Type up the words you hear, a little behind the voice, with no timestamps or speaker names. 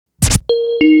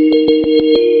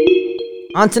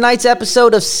On tonight's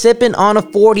episode of Sippin' on a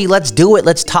 40, let's do it.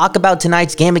 Let's talk about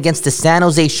tonight's game against the San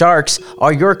Jose Sharks.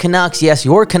 Are your Canucks, yes,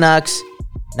 your Canucks,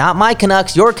 not my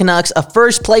Canucks, your Canucks, a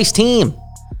first place team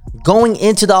going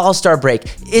into the All-Star break?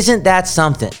 Isn't that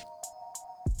something?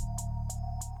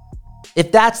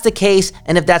 If that's the case,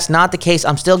 and if that's not the case,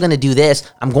 I'm still going to do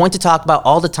this. I'm going to talk about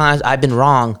all the times I've been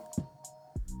wrong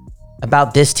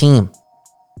about this team.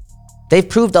 They've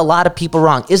proved a lot of people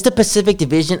wrong. Is the Pacific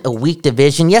Division a weak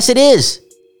division? Yes, it is.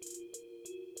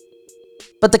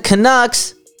 But the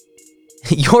Canucks,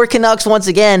 your Canucks once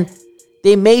again,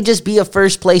 they may just be a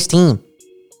first place team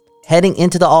heading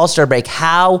into the All-Star break.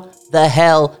 How the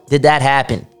hell did that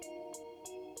happen?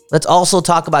 Let's also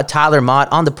talk about Tyler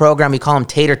Motte. On the program, we call him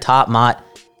Tater Tot Motte.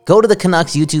 Go to the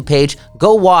Canucks YouTube page.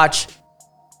 Go watch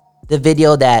the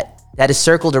video that is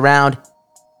circled around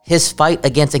his fight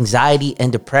against anxiety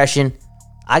and depression.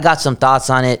 I got some thoughts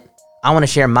on it. I want to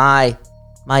share my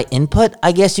input,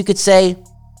 I guess you could say,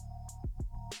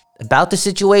 about the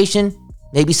situation.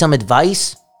 Maybe some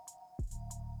advice.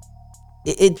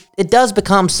 It does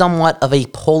become somewhat of a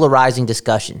polarizing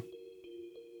discussion.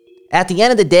 At the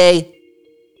end of the day,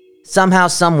 somehow,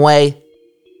 some way,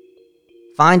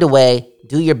 find a way,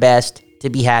 do your best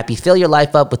to be happy, fill your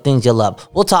life up with things you love.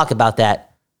 We'll talk about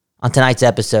that on tonight's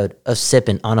episode of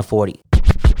Sippin' on a 40.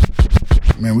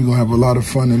 Man, we're going to have a lot of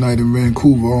fun tonight in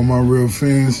Vancouver, all my real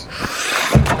fans.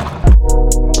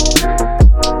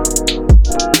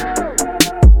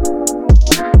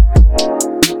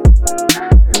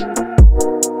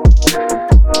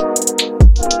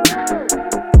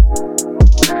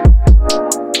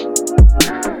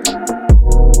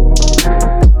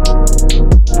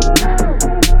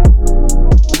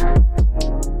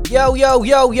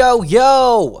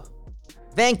 Yo.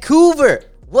 Vancouver,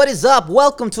 what is up?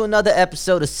 Welcome to another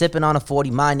episode of Sippin' on a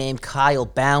 40. My name, Kyle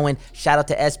Bowen. Shout out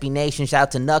to SB Nation. Shout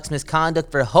out to Nucks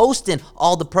Misconduct for hosting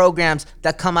all the programs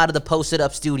that come out of the Posted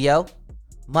Up studio.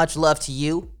 Much love to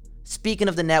you. Speaking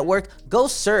of the network, go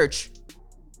search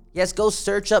up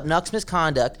Nucks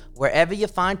Misconduct wherever you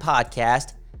find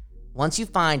podcast. Once you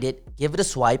find it, give it a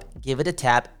swipe, give it a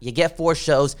tap. You get 4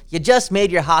 shows. You just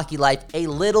made your hockey life a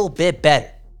little bit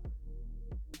better.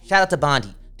 Shout out to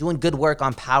Bondi, doing good work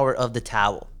on Power of the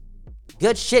Towel.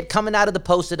 Good shit coming out of the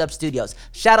Posted Up studios.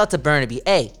 Shout out to Burnaby.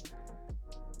 Hey,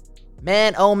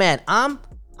 man, oh man, I'm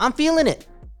feeling it.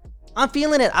 I'm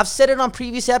feeling it. I've said it on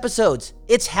previous episodes.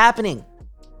 It's happening.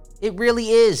 It really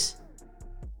is.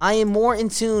 I am more in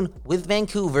tune with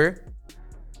Vancouver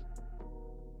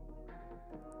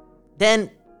than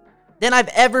I've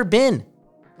ever been.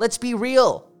 Let's be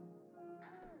real.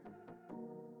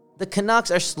 The Canucks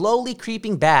are slowly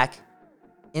creeping back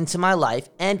into my life,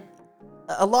 and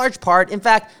a large part, in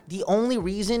fact, the only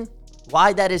reason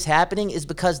why that is happening is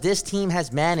because this team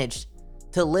has managed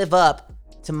to live up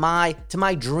to my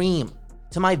dream,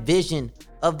 to my vision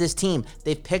of this team.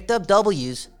 They've picked up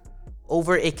W's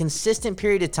over a consistent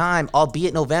period of time,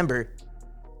 albeit November,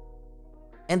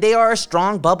 and they are a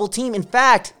strong bubble team. In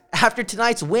fact, after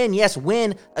tonight's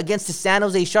win against the San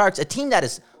Jose Sharks, a team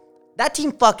that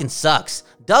team fucking sucks.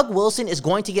 Doug Wilson is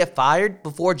going to get fired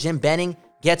before Jim Benning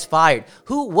gets fired.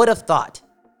 Who would have thought?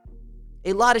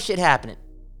 A lot of shit happening.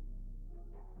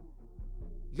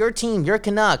 Your team, your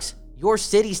Canucks, your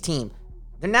city's team,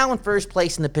 they're now in first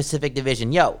place in the Pacific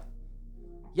Division. Yo.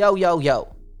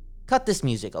 Cut this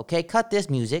music, okay? Cut this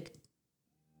music.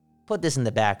 Put this in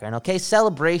the background, okay?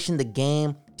 Celebration, the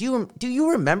game. Do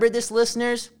you remember this,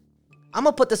 listeners? I'm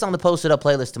going to put this on the Posted Up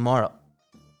playlist tomorrow.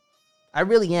 I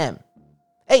really am.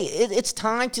 Hey, it's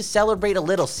time to celebrate a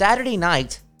little. Saturday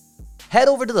night, head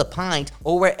over to the Pint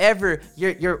or wherever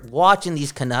you're watching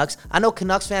these Canucks. I know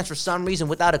Canucks fans, for some reason,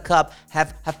 without a cup,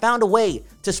 have found a way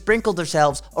to sprinkle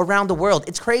themselves around the world.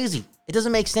 It's crazy. It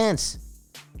doesn't make sense.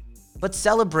 But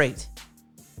celebrate.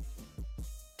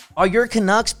 Are your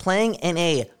Canucks playing in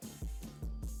a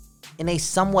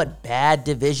somewhat bad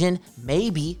division?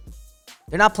 Maybe.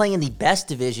 They're not playing in the best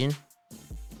division.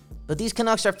 But these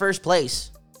Canucks are first place.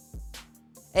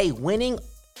 Hey, winning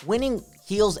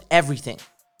heals everything.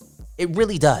 It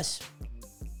really does.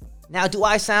 Now, do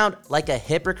I sound like a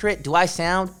hypocrite? Do I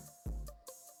sound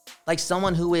like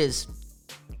someone who is...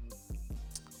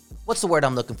 What's the word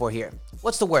I'm looking for here?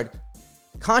 What's the word?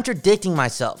 Contradicting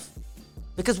myself.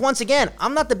 Because once again,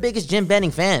 I'm not the biggest Jim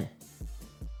Benning fan.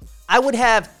 I would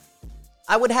have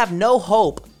no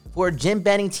hope for a Jim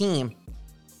Benning team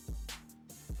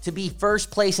to be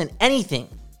first place in anything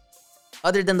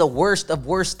other than the worst of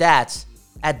worst stats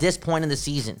at this point in the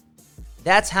season.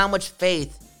 That's how much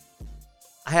faith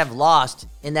I have lost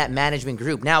in that management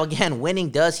group. Now, again,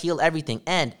 winning does heal everything.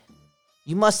 And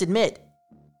you must admit,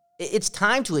 it's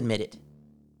time to admit it.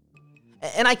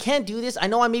 And I can't do this. I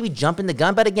know I may be jumping the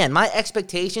gun, but again, my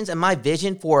expectations and my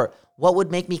vision for what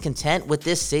would make me content with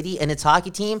this city and its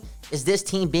hockey team is this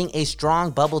team being a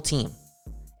strong bubble team.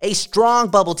 A strong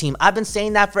bubble team. I've been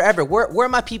saying that forever. Where are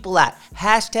my people at?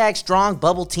 Hashtag strong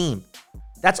bubble team.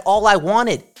 That's all I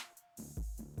wanted.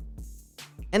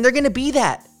 And they're going to be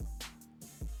that.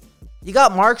 You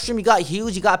got Markstrom, you got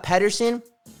Hughes, you got Pettersson,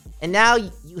 and now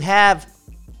you have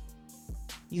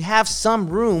some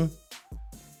room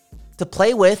to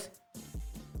play with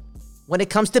when it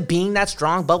comes to being that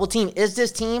strong bubble team. Is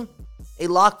this team a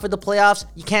lock for the playoffs?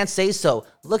 You can't say so.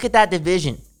 Look at that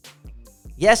division.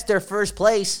 Yes, they're first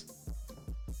place,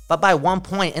 but by 1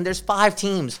 point, and there's 5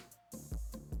 teams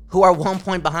who are 1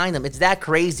 point behind them. It's that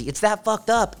crazy. It's that fucked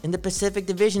up in the Pacific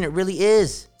Division. It really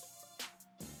is.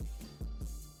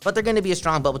 But they're going to be a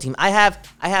strong bubble team. I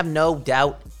have no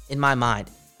doubt in my mind.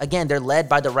 Again, they're led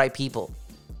by the right people.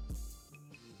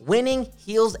 Winning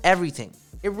heals everything.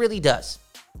 It really does.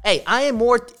 Hey, I'm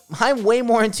way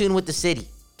more in tune with the city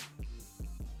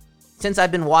since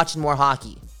I've been watching more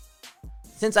hockey.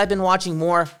 Since I've been watching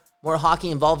more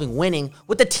hockey involving winning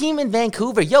with the team in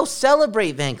Vancouver. Yo,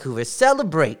 celebrate, Vancouver.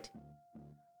 Celebrate.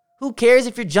 Who cares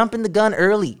if you're jumping the gun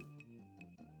early?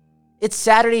 It's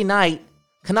Saturday night.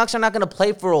 Canucks are not going to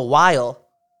play for a while.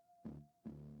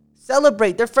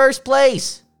 Celebrate. They're first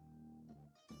place.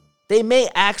 They may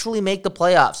actually make the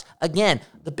playoffs. Again,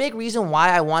 the big reason why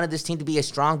I wanted this team to be a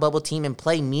strong bubble team and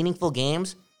play meaningful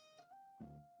games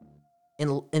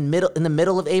in the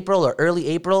middle of April or early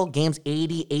April, games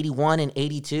 80, 81, and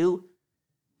 82,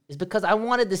 is because I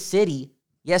wanted the city,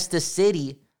 yes, the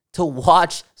city, to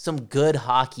watch some good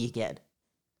hockey again.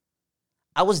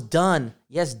 I was done,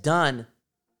 yes, done,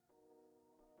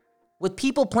 with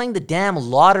people playing the damn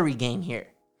lottery game here.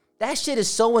 That shit is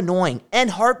so annoying and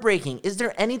heartbreaking. Is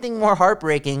there anything more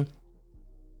heartbreaking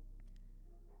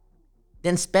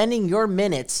than spending your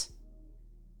minutes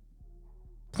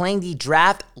playing the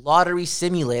draft lottery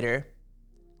simulator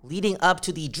leading up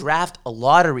to the draft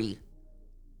lottery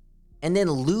and then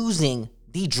losing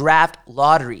the draft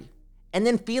lottery and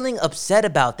then feeling upset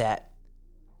about that,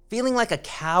 feeling like a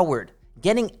coward,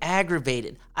 getting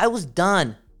aggravated? I was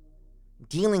done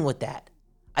dealing with that.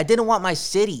 I didn't want my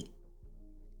city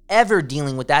ever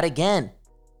dealing with that again.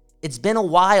 It's been a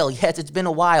while. Yes, it's been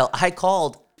a while. I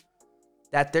called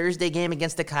that Thursday game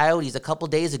against the Coyotes a couple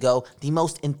days ago the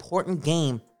most important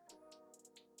game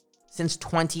since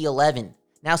 2011.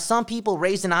 Now, some people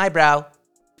raised an eyebrow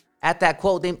at that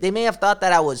quote. They may have thought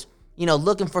that I was,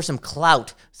 looking for some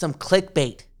clout, some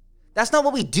clickbait. That's not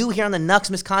what we do here on the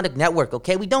Nucks Misconduct Network,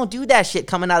 okay? We don't do that shit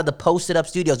coming out of the Posted Up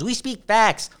studios. We speak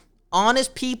facts.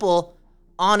 Honest people,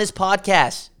 honest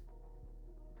podcasts.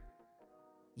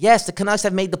 Yes, the Canucks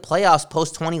have made the playoffs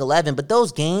post-2011, but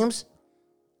those games,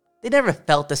 they never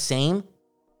felt the same.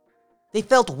 They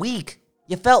felt weak.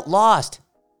 You felt lost.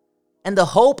 And the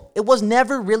hope, it was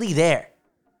never really there.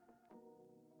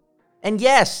 And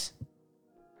yes,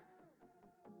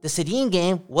 the Sedin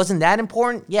game wasn't that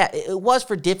important. Yeah, it was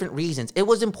for different reasons. It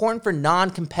was important for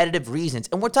non-competitive reasons.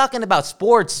 And we're talking about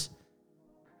sports.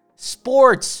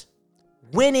 Sports.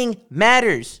 Winning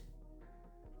matters.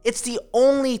 It's the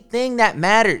only thing that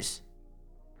matters.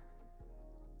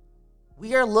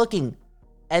 We are looking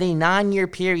at a 9-year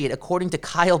period, according to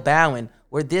Kyle Bowen,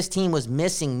 where this team was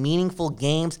missing meaningful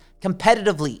games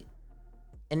competitively.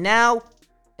 And now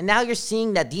you're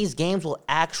seeing that these games will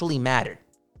actually matter.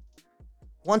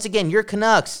 Once again, your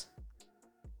Canucks,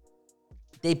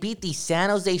 they beat the San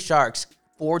Jose Sharks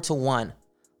 4-1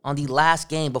 on the last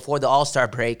game before the All-Star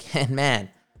break. And man,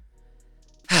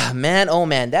 oh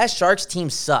man, that Sharks team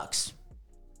sucks.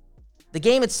 The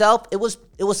game itself, it was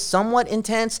somewhat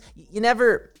intense. You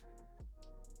never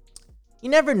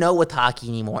know with hockey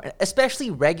anymore, especially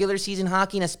regular season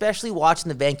hockey, and especially watching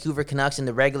the Vancouver Canucks in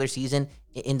the regular season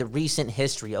in the recent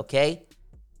history, okay?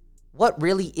 What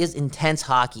really is intense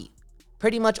hockey?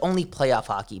 Pretty much only playoff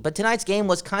hockey. But tonight's game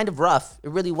was kind of rough.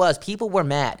 It really was. People were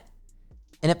mad.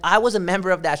 And if I was a member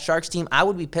of that Sharks team, I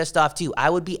would be pissed off too. I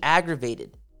would be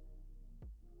aggravated.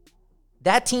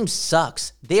 That team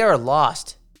sucks. They are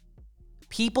lost.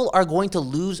 People are going to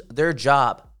lose their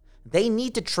job. They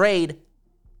need to trade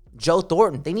Joe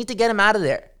Thornton. They need to get him out of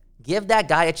there. Give that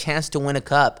guy a chance to win a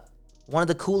cup. One of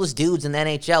the coolest dudes in the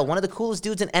NHL. One of the coolest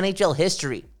dudes in NHL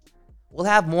history. We'll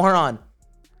have more on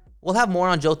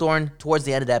Joe Thornton towards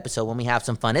the end of the episode when we have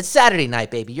some fun. It's Saturday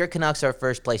night, baby. Your Canucks are a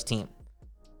first place team.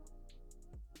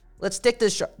 Let's stick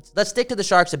to the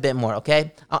Sharks a bit more,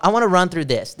 okay? I want to run through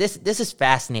this. This is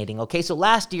fascinating, okay? So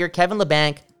last year, Kevin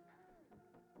Labanc,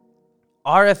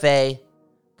 RFA,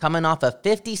 coming off a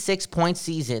 56-point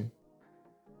season,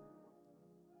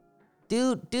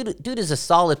 Dude is a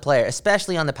solid player,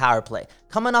 especially on the power play.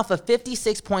 Coming off a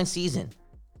 56-point season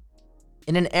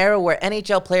in an era where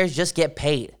NHL players just get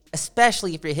paid,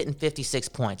 especially if you're hitting 56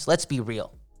 points. Let's be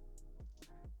real.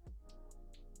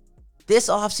 This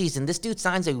offseason, this dude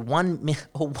signs a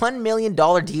 $1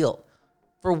 million deal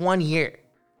for 1 year.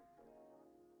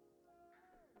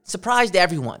 Surprised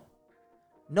everyone.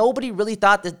 Nobody really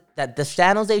thought that the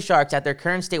San Jose Sharks at their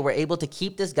current state were able to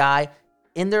keep this guy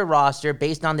in their roster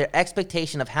based on their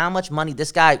expectation of how much money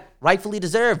this guy rightfully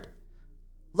deserved.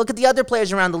 Look at the other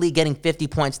players around the league getting 50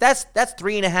 points. That's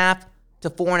 $3.5 to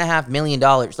 $4.5 million.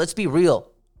 Let's be real.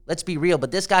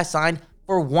 But this guy signed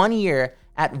for 1 year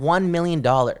at $1 million.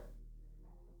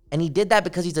 And he did that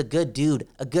because he's a good dude,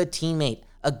 a good teammate,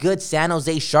 a good San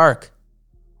Jose Shark.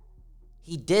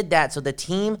 He did that so the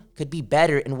team could be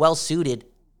better and well-suited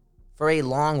for a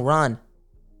long run.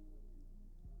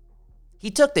 He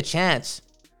took the chance.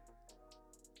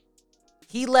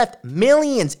 He left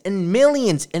millions and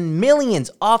millions and millions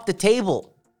off the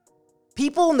table.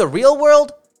 People in the real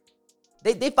world,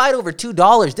 they fight over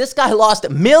 $2. This guy lost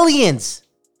millions.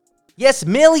 Yes,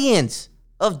 millions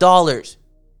of dollars.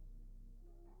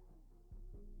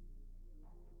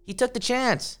 He took the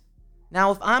chance.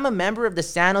 Now, if I'm a member of the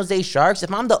San Jose Sharks,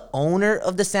 if I'm the owner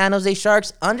of the San Jose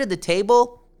Sharks, under the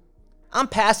table, I'm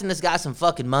passing this guy some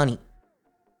fucking money.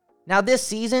 Now, this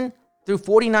season, through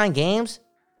 49 games,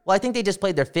 well, I think they just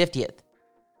played their 50th.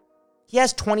 He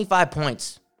has 25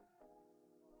 points.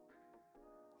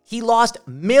 He lost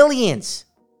millions.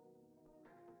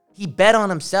 He bet on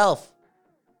himself.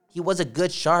 He was a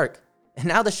good Shark. And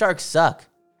now the Sharks suck.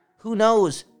 Who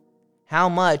knows how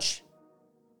much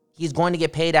he's going to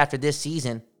get paid after this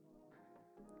season?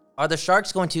 Are the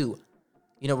Sharks going to,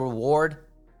 reward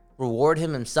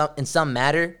him in some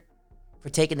matter for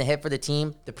taking the hit for the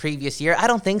team the previous year? I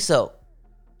don't think so.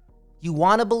 You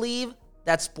want to believe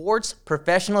that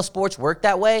professional sports work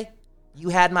that way? You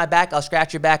had my back, I'll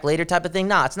scratch your back later type of thing?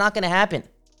 Nah, it's not going to happen.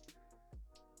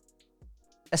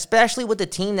 Especially with the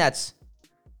team that's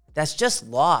just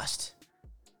lost.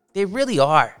 They really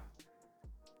are.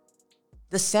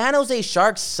 The San Jose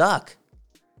Sharks suck.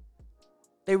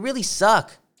 They really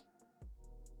suck.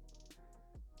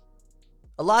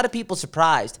 A lot of people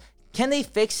surprised. Can they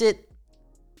fix it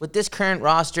with this current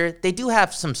roster? They do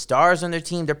have some stars on their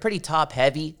team. They're pretty top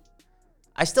heavy.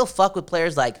 I still fuck with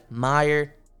players like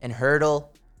Meyer and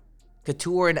Hurdle.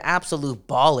 Couture, an absolute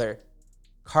baller.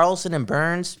 Carlson and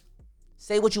Burns.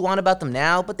 Say what you want about them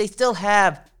now, but they still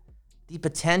have the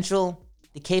potential,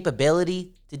 the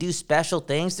capability to do special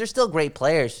things. They're still great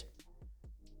players.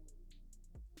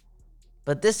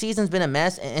 But this season's been a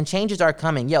mess, and changes are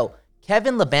coming. Yo,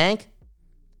 Kevin Labanc,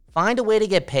 find a way to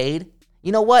get paid.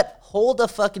 You know what? Hold a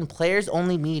fucking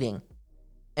players-only meeting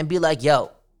and be like,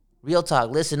 yo, real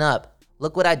talk, listen up.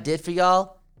 Look what I did for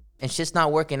y'all, and shit's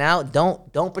not working out.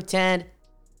 Don't pretend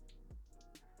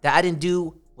that I didn't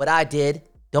do what I did.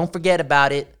 Don't forget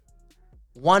about it.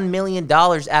 $1 million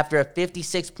after a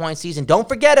 56-point season. Don't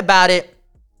forget about it.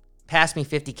 Pass me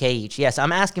 $50K each. Yes,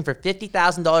 I'm asking for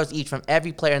 $50,000 each from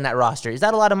every player in that roster. Is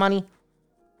that a lot of money?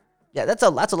 Yeah, that's a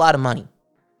lot of money.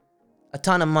 A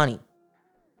ton of money.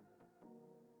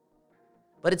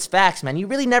 But it's facts, man. You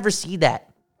really never see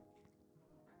that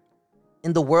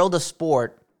in the world of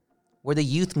sport, where the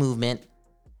youth movement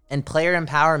and player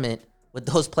empowerment with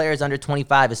those players under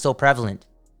 25 is so prevalent.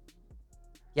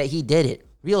 Yeah, he did it.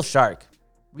 Real Shark.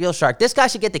 Real Shark. This guy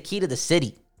should get the key to the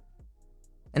city.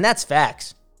 And that's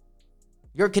facts.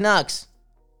 Your Canucks,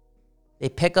 they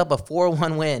pick up a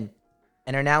 4-1 win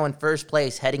and are now in first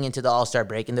place heading into the All-Star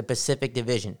break in the Pacific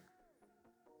Division.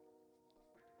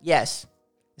 Yes,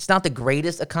 it's not the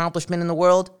greatest accomplishment in the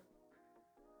world,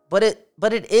 but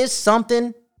it is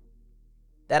something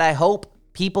that I hope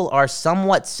people are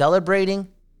somewhat celebrating.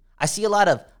 I see a lot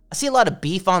of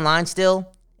beef online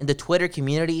still in the Twitter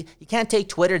community. You can't take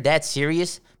Twitter that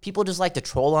serious. People just like to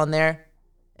troll on there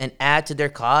and add to their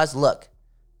cause. Look,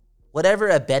 whatever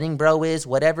a betting bro is,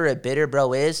 whatever a bitter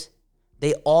bro is,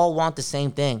 they all want the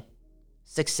same thing: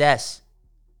 success.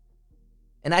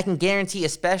 And I can guarantee,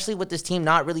 especially with this team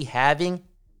not really having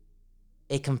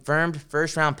a confirmed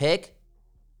first-round pick,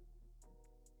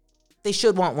 they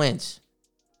should want wins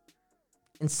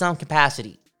in some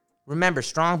capacity. Remember,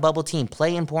 strong bubble team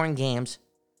play important games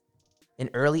in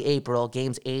early April.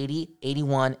 Games 80,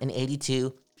 81, and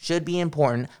 82 should be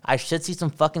important. I should see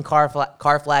some fucking car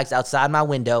flags outside my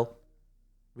window.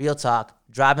 Real talk.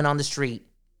 Driving on the street,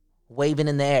 waving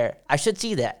in the air. I should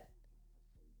see that.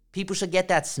 People should get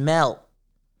that smell,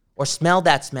 or smell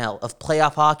that smell of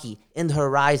playoff hockey in the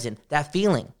horizon. That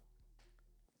feeling.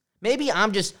 Maybe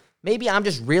I'm just Maybe I'm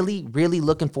just really, really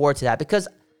looking forward to that because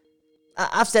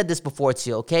I've said this before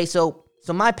too, okay? So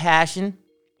my passion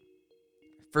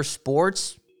for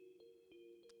sports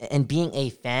and being a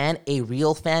fan, a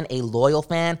real fan, a loyal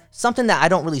fan, something that I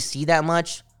don't really see that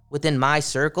much within my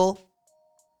circle.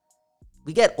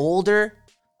 We get older,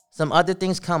 some other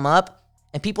things come up,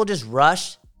 and people just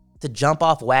rush to jump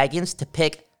off wagons to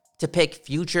pick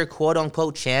future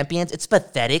quote-unquote champions. It's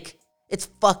pathetic. It's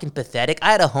fucking pathetic.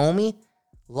 I had a homie,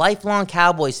 lifelong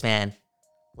Cowboys fan,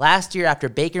 last year after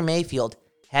Baker Mayfield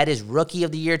had his rookie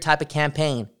of the year type of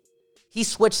campaign. He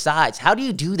switched sides. How do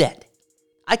you do that?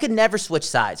 I could never switch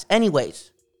sides.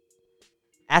 Anyways,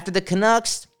 after the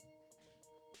Canucks,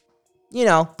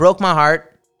 broke my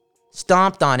heart,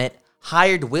 stomped on it,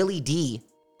 hired Willie D,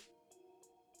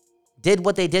 did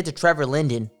what they did to Trevor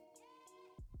Linden.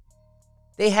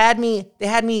 They had me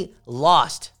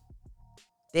lost.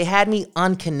 They had me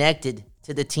unconnected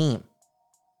to the team.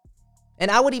 And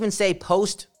I would even say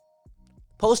post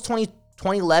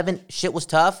 2011, shit was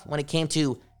tough when it came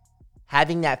to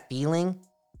having that feeling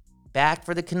back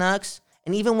for the Canucks.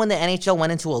 And even when the NHL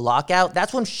went into a lockout,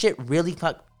 that's when shit really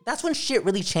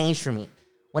changed for me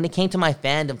when it came to my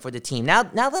fandom for the team. Now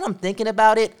that I'm thinking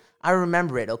about it, I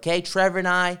remember it, okay? Trevor and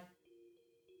I,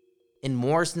 in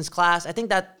Morrison's class, I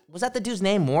think was that the dude's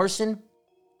name, Morrison?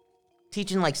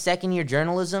 Teaching like second year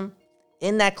journalism.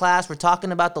 In that class, we're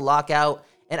talking about the lockout,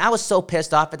 and I was so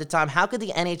pissed off at the time. How could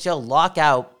the NHL lock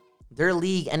out their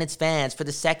league and its fans for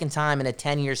the second time in a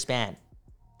 10-year span?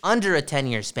 Under a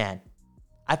 10-year span.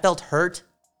 I felt hurt,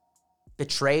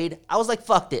 betrayed. I was like,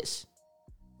 fuck this.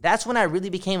 That's when I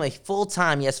really became a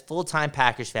full-time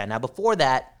Packers fan. Now, before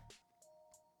that,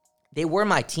 they were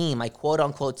my team, my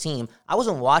quote-unquote team. I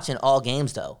wasn't watching all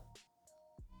games, though.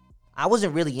 I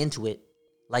wasn't really into it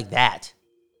like that.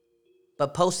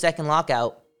 But post-second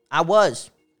lockout, I was.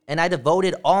 And I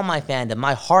devoted all my fandom,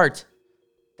 my heart,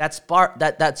 that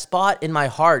spot in my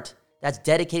heart that's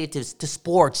dedicated to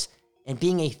sports and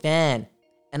being a fan,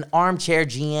 an armchair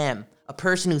GM, a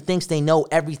person who thinks they know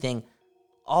everything,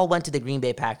 all went to the Green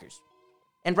Bay Packers.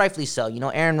 And rightfully so.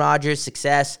 Aaron Rodgers,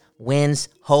 success, wins,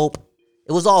 hope.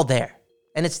 It was all there.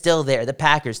 And it's still there. The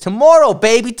Packers. Tomorrow,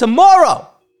 baby. Tomorrow.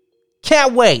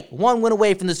 Can't wait. One win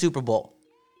away from the Super Bowl.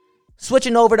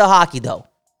 Switching over to hockey, though.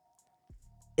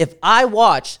 If I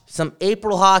watch some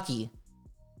April hockey,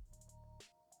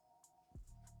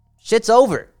 shit's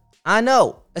over. I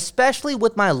know. Especially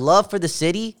with my love for the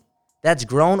city that's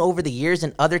grown over the years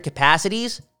in other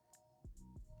capacities.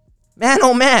 Man,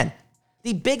 oh man.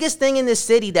 The biggest thing in this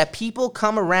city that people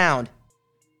come around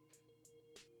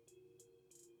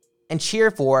and cheer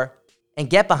for and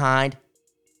get behind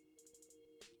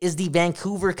is the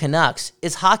Vancouver Canucks.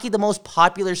 Is hockey the most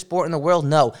popular sport in the world?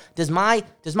 No. Does my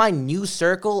new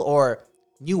circle or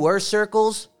newer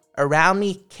circles around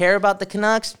me care about the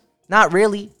Canucks? Not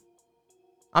really.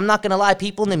 I'm not going to lie.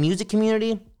 People in the music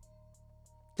community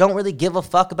don't really give a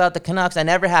fuck about the Canucks. I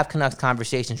never have Canucks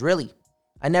conversations, really.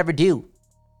 I never do.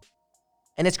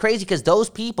 And it's crazy because those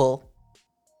people,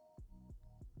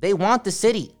 they want the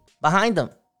city behind them.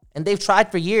 And they've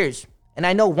tried for years. And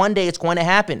I know one day it's going to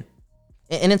happen.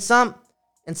 And in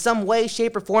some way,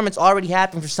 shape, or form, it's already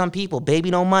happened for some people. Baby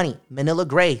No Money, Manila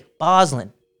Gray,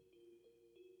 Boslin.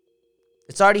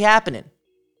 It's already happening.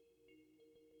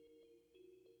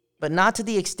 But not to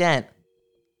the extent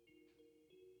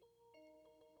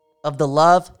of the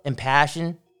love and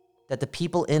passion that the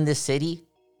people in this city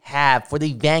have for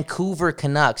the Vancouver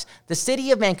Canucks. The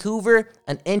city of Vancouver,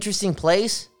 an interesting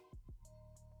place.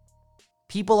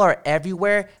 People are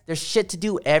everywhere. There's shit to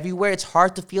do everywhere. It's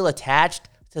hard to feel attached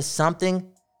to something.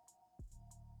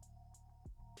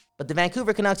 But the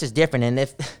Vancouver Canucks is different. And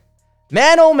if,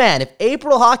 man, oh man, if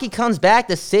April hockey comes back,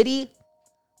 the city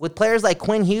with players like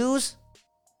Quinn Hughes,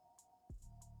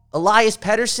 Elias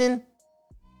Pettersson,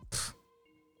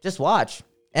 just watch.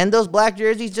 And those black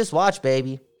jerseys, just watch,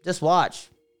 baby. Just watch.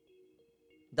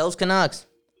 Those Canucks,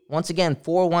 once again,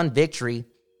 4-1 victory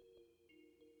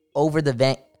over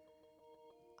the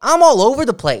I'm all over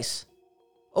the place.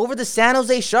 Over the San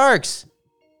Jose Sharks.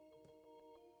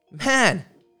 Man,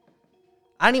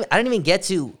 I didn't even get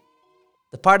to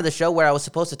the part of the show where I was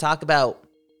supposed to talk about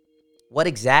what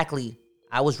exactly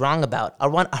I was wrong about. I'll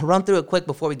run through it quick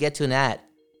before we get to an ad.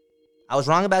 I was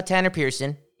wrong about Tanner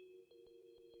Pearson.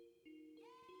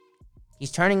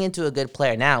 He's turning into a good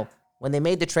player. Now, when they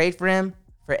made the trade for him,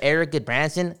 for Eric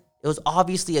Goodbranson, it was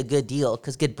obviously a good deal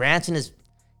because Goodbranson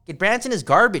is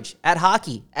garbage at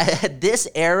hockey. At this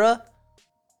era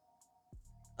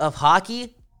of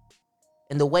hockey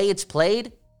and the way it's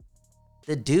played,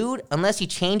 the dude, unless he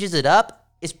changes it up,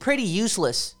 is pretty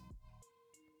useless.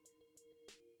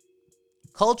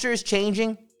 culture is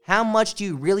changing. How much do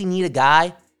you really need a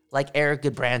guy like Eric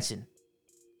Goodbranson?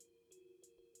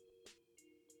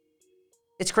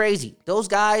 It's crazy. Those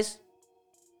guys,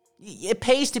 it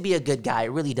pays to be a good guy.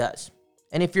 It really does.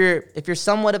 And if you're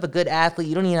somewhat of a good athlete,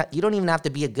 you don't even have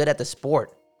to be a good at the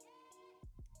sport.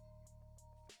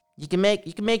 You can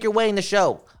make your way in the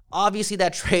show. Obviously,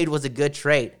 that trade was a good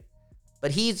trade,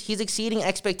 but he's exceeding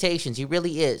expectations. He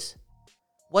really is.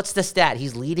 What's the stat?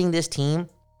 He's leading this team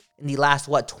in the last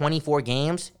 24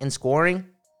 games in scoring.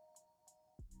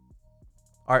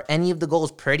 Are any of the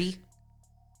goals pretty?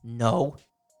 No,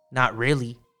 not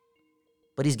really.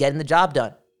 But he's getting the job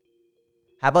done.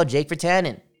 How about Jake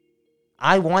Virtanen?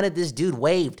 I wanted this dude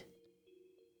waived.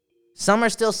 Some are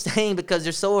still saying because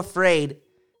they're so afraid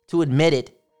to admit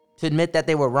it, to admit that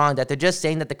they were wrong, that they're just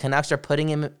saying that the Canucks are putting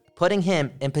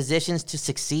him in positions to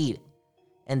succeed.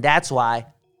 And that's why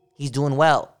he's doing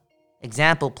well.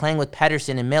 Example, playing with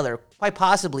Pettersson and Miller, quite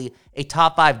possibly a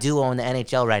top 5 duo in the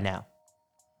NHL right now.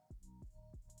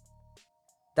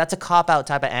 That's a cop-out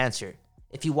type of answer.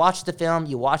 If you watch the film,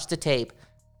 you watch the tape,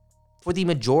 for the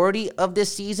majority of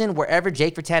this season, wherever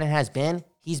Jake Virtanen has been,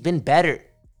 he's been better.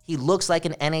 He looks like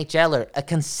an NHLer, a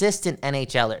consistent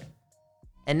NHLer.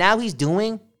 And now he's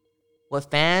doing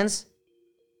what fans,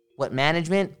 what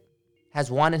management has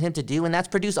wanted him to do, and that's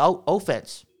produce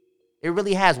offense. It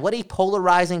really has. What a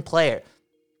polarizing player.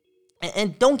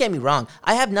 And don't get me wrong,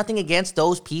 I have nothing against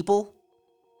those people.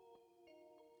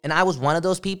 And I was one of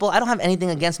those people. I don't have anything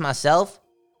against myself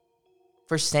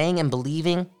for saying and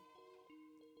believing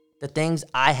the things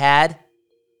I had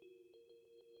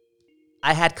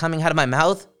coming out of my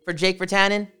mouth for Jake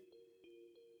Virtanen,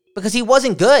 because he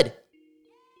wasn't good.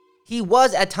 He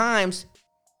was at times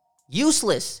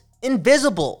useless,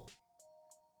 invisible,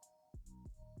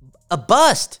 a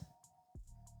bust.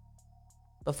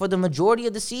 But for the majority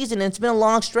of the season, and it's been a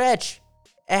long stretch,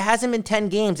 it hasn't been 10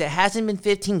 games. It hasn't been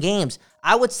 15 games.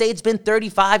 I would say it's been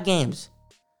 35 games.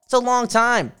 It's a long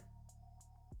time.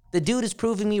 The dude is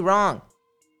proving me wrong.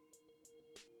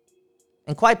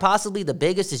 And quite possibly the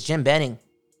biggest is Jim Benning.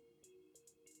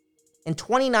 In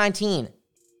 2019,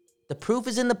 the proof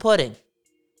is in the pudding.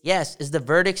 Yes, is the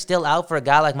verdict still out for a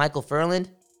guy like Michael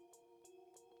Ferland,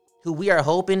 who we are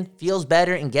hoping feels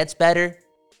better and gets better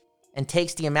and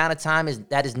takes the amount of time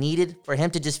that is needed for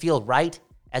him to just feel right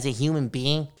as a human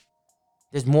being?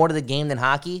 There's more to the game than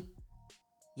hockey.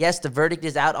 Yes, the verdict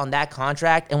is out on that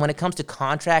contract. And when it comes to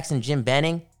contracts and Jim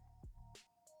Benning,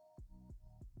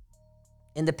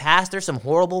 in the past, there's some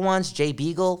horrible ones. Jay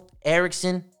Beagle,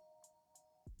 Erickson.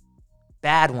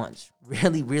 Bad ones.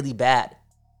 Really, really bad.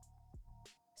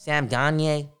 Sam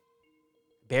Gagner,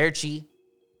 Berchi.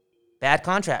 Bad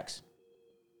contracts.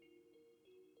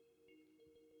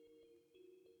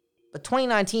 But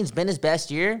 2019's been his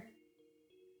best year.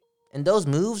 And those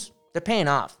moves, they're paying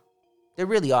off. They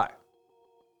really are.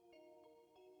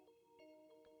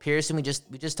 Pearson, we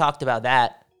just talked about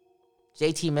that.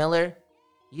 JT Miller,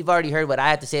 you've already heard what I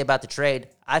had to say about the trade.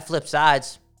 I flipped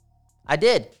sides. I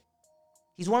did.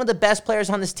 He's one of the best players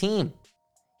on this team.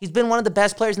 He's been one of the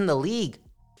best players in the league.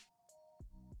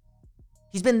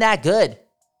 He's been that good.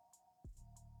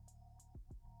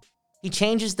 He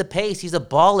changes the pace. He's a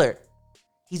baller.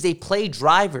 He's a play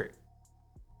driver.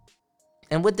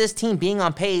 And with this team being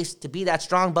on pace to be that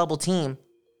strong bubble team,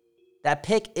 that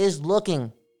pick is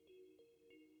looking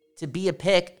to be a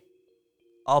pick,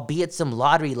 albeit some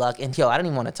lottery luck. And I don't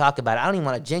even want to talk about it. I don't even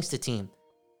want to jinx the team.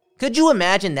 Could you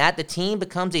imagine that? The team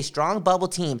becomes a strong bubble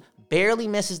team, barely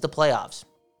misses the playoffs.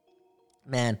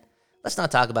 Man, let's not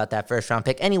talk about that first round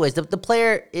pick. Anyways, the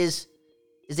player is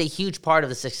a huge part of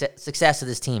the success of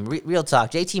this team. Real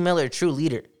talk. JT Miller, a true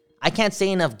leader. I can't say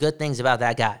enough good things about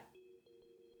that guy.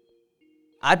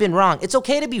 I've been wrong. It's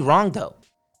okay to be wrong, though.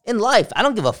 In life, I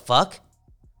don't give a fuck.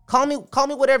 Call me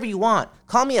whatever you want.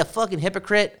 Call me a fucking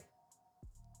hypocrite.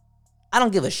 I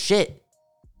don't give a shit.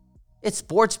 It's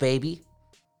sports, baby.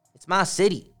 It's my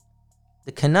city.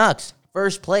 The Canucks,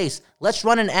 first place. Let's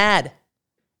run an ad.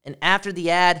 And after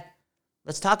the ad,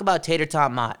 let's talk about Taylor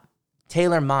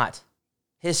Mott.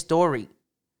 His story.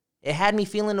 It had me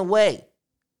feeling away.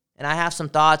 And I have some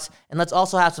thoughts. And let's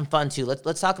also have some fun, too.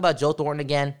 Let's talk about Joe Thornton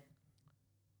again.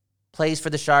 Plays for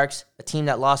the Sharks, a team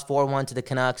that lost 4-1 to the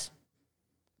Canucks.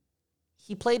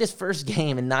 He played his first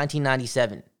game in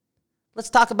 1997. Let's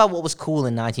talk about what was cool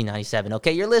in 1997,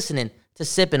 okay? You're listening to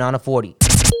Sippin' on a 40.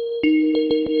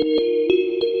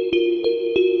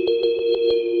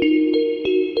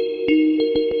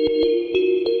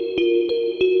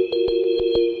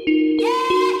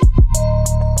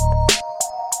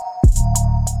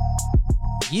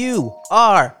 You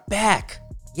are back.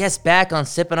 Yes, back on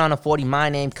Sippin' on a 40. My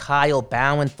name, Kyle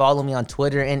Bowen. Follow me on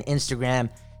Twitter and Instagram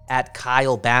at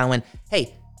Kyle Bowen.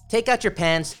 Hey, take out your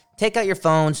pens, take out your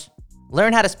phones,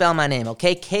 learn how to spell my name,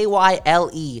 okay?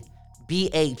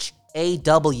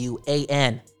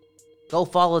 KYLEBHAWAN. Go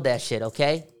follow that shit,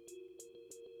 okay?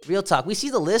 Real talk. We see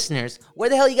the listeners. Where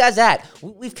the hell are you guys at?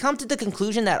 We've come to the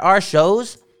conclusion that our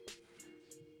shows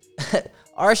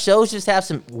just have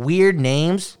some weird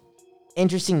names,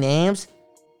 interesting names.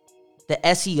 The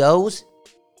SEOs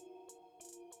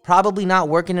probably not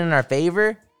working in our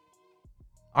favor.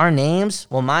 Our names,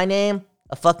 well, my name,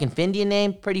 a fucking Findian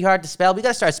name, pretty hard to spell. We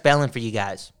gotta start spelling for you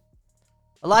guys.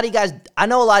 A lot of you guys, I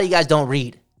know a lot of you guys don't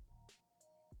read.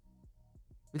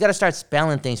 We gotta start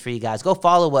spelling things for you guys. Go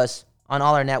follow us on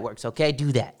all our networks, okay?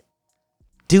 Do that.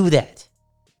 Do that.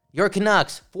 Your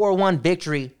Canucks, 4-1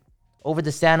 victory over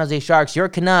the San Jose Sharks. Your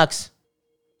Canucks,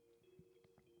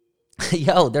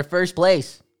 yo, they're first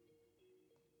place.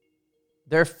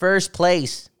 They're first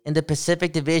place in the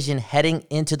Pacific Division heading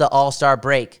into the All-Star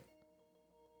break.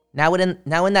 Now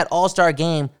in that All-Star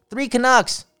game, 3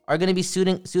 Canucks are going to be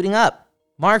suiting up.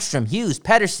 Markstrom, Hughes,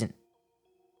 Pettersson.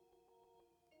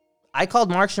 I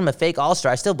called Markstrom a fake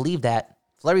All-Star. I still believe that.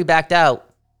 Fleury backed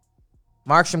out.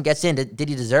 Markstrom gets in. Did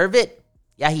he deserve it?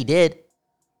 Yeah, he did.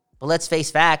 But let's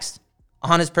face facts.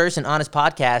 Honest person, honest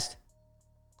podcast.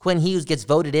 Quinn Hughes gets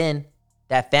voted in.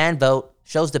 That fan vote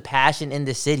shows the passion in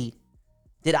the city.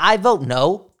 Did I vote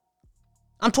no?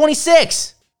 I'm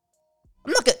 26.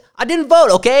 I didn't vote,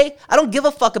 okay? I don't give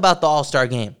a fuck about the All-Star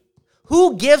game.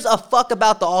 Who gives a fuck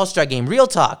about the All-Star game? Real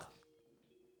talk.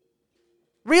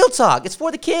 Real talk. It's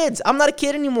for the kids. I'm not a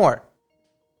kid anymore.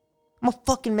 I'm a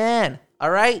fucking man, all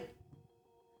right?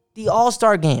 The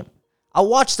All-Star game. I'll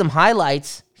watch some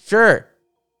highlights. Sure.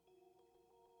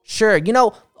 You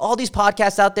know, all these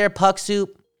podcasts out there, Puck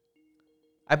Soup.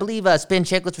 I believe Spin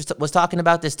Chicklets was talking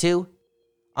about this too.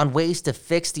 On ways to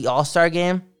fix the All-Star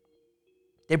game.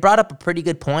 They brought up a pretty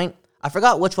good point. I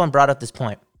forgot which one brought up this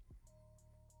point.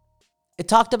 It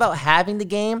talked about having the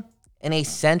game in a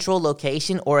central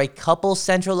location or a couple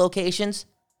central locations.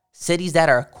 Cities that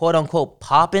are quote-unquote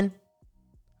popping.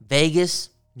 Vegas,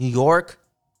 New York,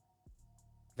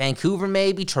 Vancouver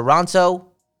maybe,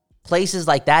 Toronto. Places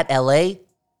like that, LA.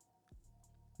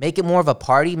 Make it more of a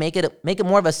party. Make it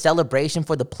more of a celebration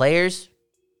for the players.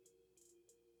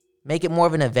 Make it more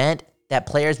of an event that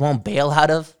players won't bail out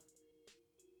of.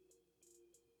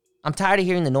 I'm tired of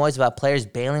hearing the noise about players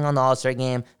bailing on the All-Star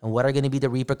game and what are going to be the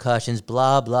repercussions,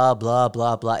 blah, blah, blah,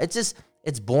 blah, blah. It's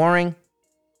boring.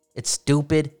 It's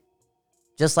stupid.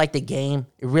 Just like the game.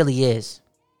 It really is.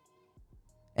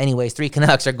 Anyways, 3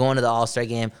 Canucks are going to the All-Star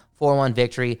game. 4-1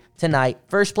 victory tonight.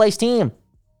 First place team.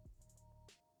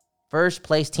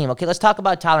 Okay, let's talk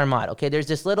about Tyler Motte. Okay, there's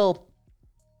this little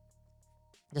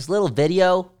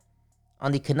video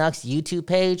on the Canucks YouTube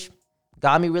page.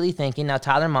 Got me really thinking. Now,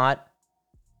 Tyler Motte,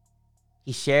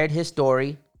 he shared his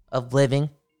story of living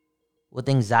with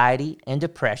anxiety and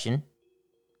depression.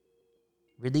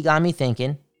 Really got me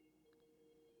thinking.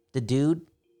 The dude,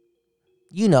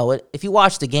 you know it. If you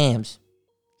watch the games,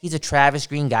 he's a Travis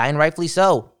Green guy, and rightfully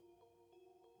so.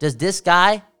 Does this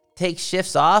guy take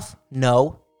shifts off?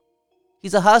 No.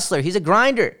 He's a hustler. He's a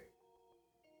grinder.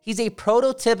 He's a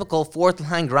prototypical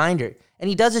fourth-line grinder, and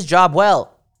he does his job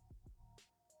well.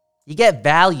 You get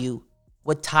value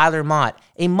with Tyler Motte,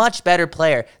 a much better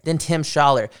player than Tim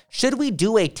Schaller. Should we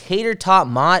do a Tater Tot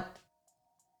Motte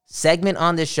segment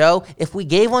on this show? If we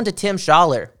gave one to Tim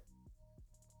Schaller,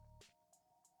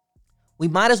 we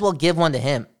might as well give one to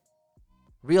him.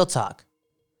 Real talk.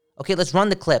 Okay, let's run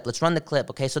the clip.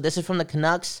 Okay, so this is from the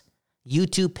Canucks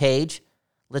YouTube page.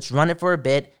 Let's run it for a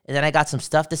bit, and then I got some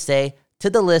stuff to say to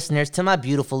the listeners, to my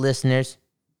beautiful listeners.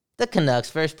 The Canucks,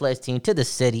 first place team, to the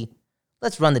city.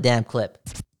 Let's run the damn clip.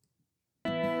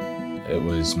 It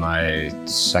was my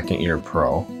second year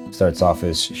pro. Starts off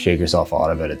as shake yourself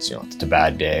out of it. It's a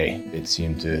bad day. It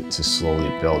seemed to slowly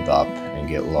build up and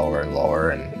get lower and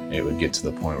lower, and it would get to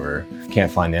the point where you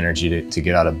can't find the energy to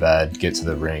get out of bed, get to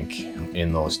the rink.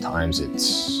 In those times,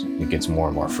 it gets more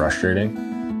and more frustrating.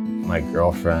 My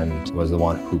girlfriend was the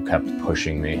one who kept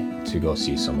pushing me to go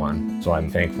see someone, so I'm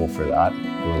thankful for that.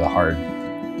 It was a hard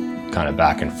kind of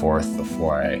back and forth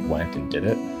before I went and did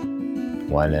it.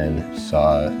 Went in,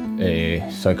 saw a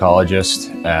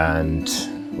psychologist, and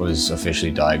was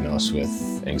officially diagnosed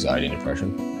with anxiety and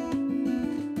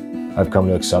depression. I've come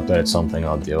to accept that it's something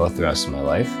I'll deal with the rest of my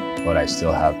life, but I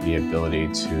still have the ability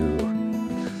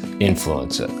to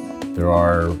influence it. There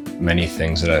are many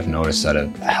things that I've noticed that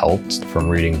have helped, from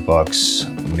reading books,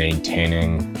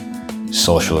 maintaining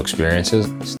social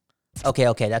experiences.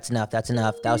 Okay, that's enough. That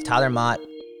was Tyler Motte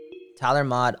Tyler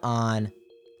Mott on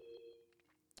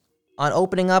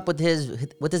opening up with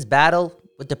his battle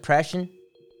with depression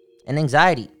and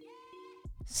anxiety,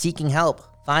 seeking help,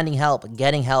 finding help,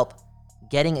 getting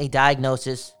a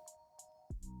diagnosis,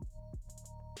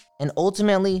 and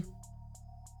ultimately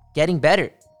getting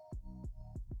better.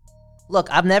 Look,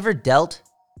 I've never dealt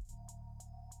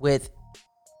with,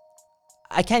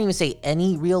 I can't even say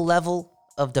any real level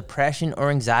of depression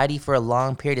or anxiety for a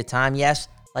long period of time. Yes,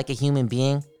 like a human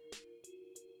being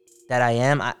that I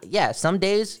am. Some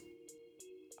days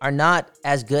are not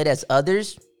as good as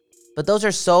others, but those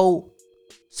are so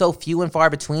few and far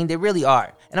between. They really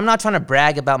are. And I'm not trying to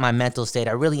brag about my mental state.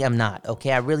 I really am not,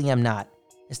 okay? I really am not.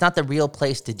 It's not the real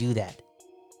place to do that.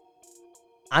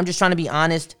 I'm just trying to be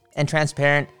honest and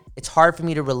transparent. It's hard for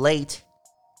me to relate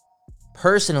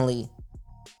personally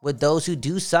with those who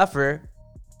do suffer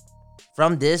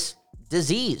from this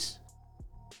disease.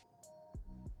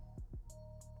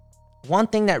 One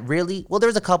thing that really,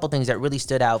 there's a couple things that really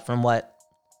stood out from what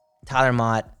Tyler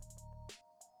Mott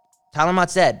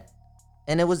said.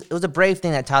 And it was a brave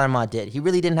thing that Tyler Mott did. He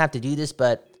really didn't have to do this,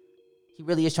 but he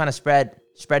really is trying to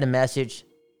spread a message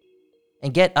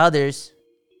and get others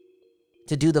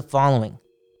to do the following.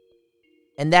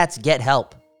 And that's get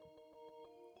help.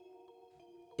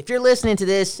 If you're listening to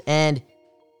this and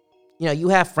you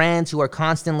have friends who are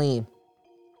constantly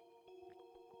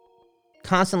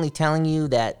telling you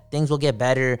that things will get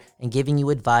better and giving you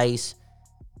advice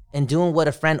and doing what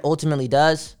a friend ultimately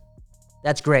does,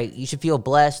 that's great. You should feel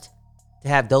blessed to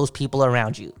have those people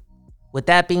around you. With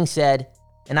that being said,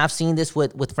 and I've seen this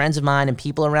with friends of mine and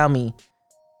people around me,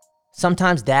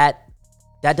 sometimes that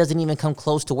doesn't even come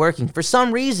close to working. For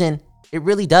some reason, it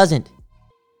really doesn't.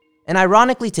 And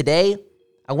ironically today,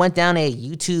 I went down a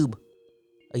YouTube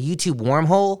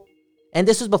wormhole, and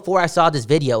this was before I saw this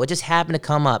video. It just happened to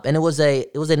come up, and it was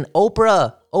an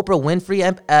Oprah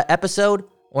Winfrey episode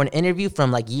or an interview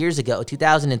from like years ago,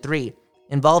 2003,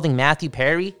 involving Matthew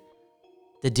Perry,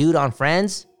 the dude on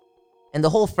Friends, and the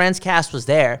whole Friends cast was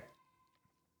there.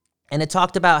 And it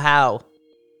talked about how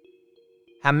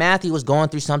Matthew was going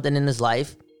through something in his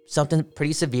life, something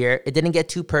pretty severe. It didn't get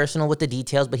too personal with the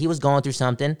details, but he was going through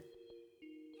something.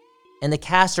 And the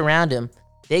cast around him,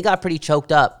 they got pretty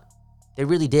choked up. They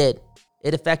really did.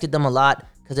 It affected them a lot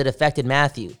because it affected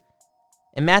Matthew.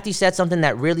 And Matthew said something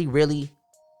that really, really,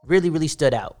 really, really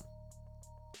stood out.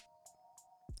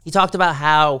 He talked about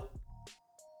how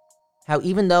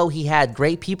even though he had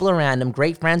great people around him,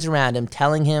 great friends around him,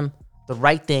 telling him the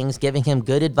right things, giving him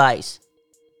good advice,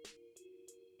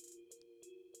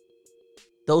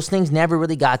 those things never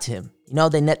really got to him.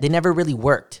 They never really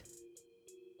worked.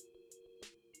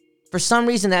 For some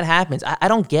reason that happens. I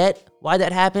don't get why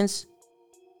that happens.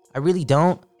 I really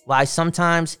don't. Why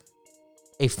sometimes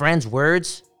a friend's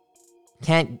words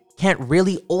can't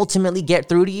really ultimately get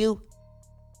through to you,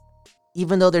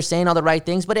 even though they're saying all the right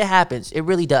things, but it happens. It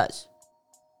really does.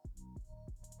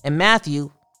 And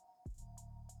Matthew,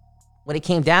 when it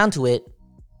came down to it,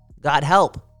 got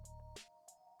help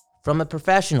from a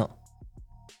professional,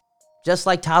 just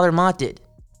like Tyler Mott did.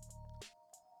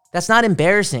 That's not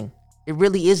embarrassing. It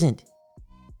really isn't.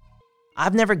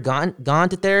 I've never gone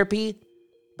to therapy,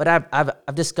 but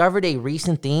I've discovered a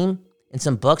recent theme in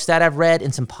some books that I've read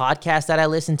and some podcasts that I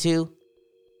listen to.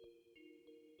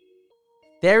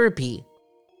 Therapy,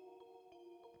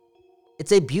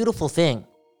 it's a beautiful thing.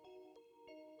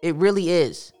 It really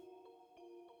is.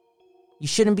 You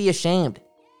shouldn't be ashamed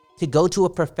to go to a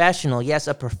professional, yes,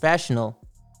 a professional,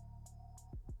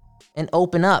 and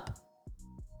open up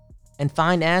and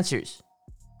find answers.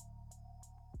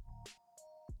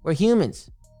 We're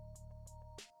humans.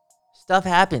 Stuff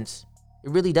happens. It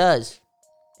really does.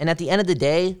 And at the end of the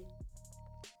day,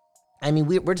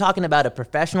 we're talking about a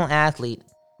professional athlete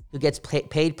who gets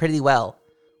paid pretty well.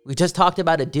 We just talked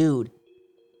about a dude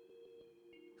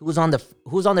who was on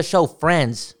the show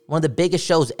Friends, one of the biggest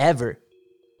shows ever.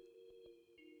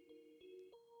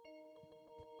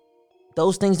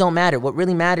 Those things don't matter. What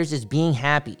really matters is being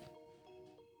happy.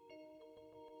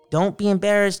 Don't be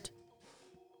embarrassed.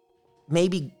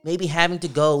 Maybe having to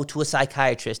go to a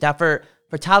psychiatrist. Now, for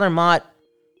Tyler Mott,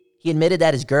 he admitted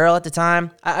that his girl at the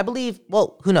time, I believe,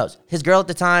 who knows? His girl at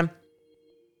the time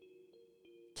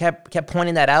kept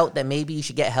pointing that out, that maybe you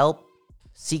should get help,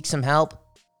 seek some help.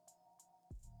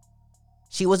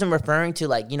 She wasn't referring to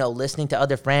listening to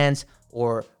other friends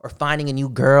or finding a new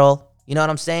girl. You know what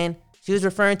I'm saying? She was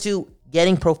referring to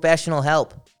getting professional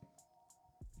help.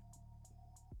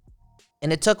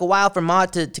 And it took a while for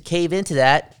Mott to cave into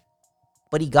that,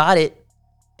 but he got it,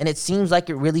 and it seems like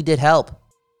it really did help.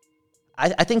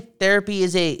 I think therapy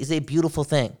is a beautiful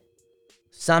thing.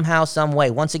 somehow, some way.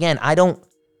 Once again, I don't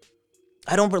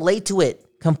relate to it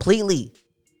completely.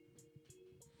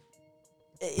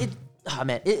 Oh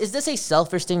man, is this a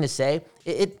selfish thing to say?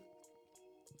 It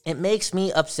makes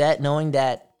me upset knowing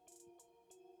that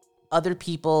other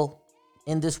people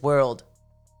in this world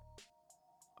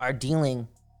are dealing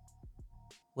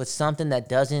with something that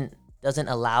doesn't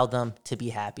allow them to be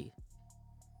happy.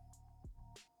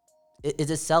 Is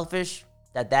it selfish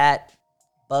that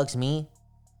bugs me?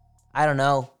 I don't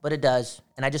know, but it does.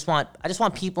 And I just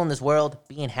want people in this world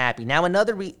being happy. Now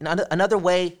another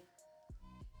way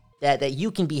that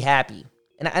you can be happy.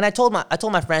 And I told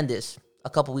my friend this a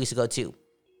couple weeks ago too.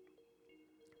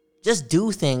 Just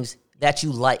do things that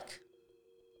you like.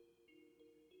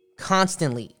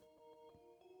 Constantly.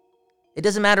 It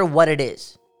doesn't matter what it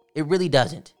is. It really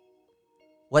doesn't.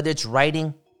 Whether it's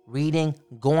writing, reading,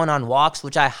 going on walks,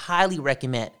 which I highly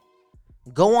recommend.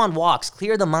 Go on walks,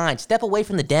 clear the mind, step away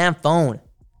from the damn phone.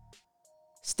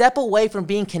 Step away from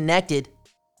being connected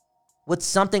with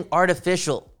something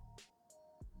artificial.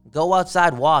 Go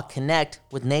outside, walk, connect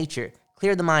with nature,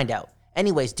 clear the mind out.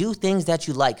 Anyways, do things that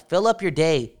you like. Fill up your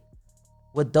day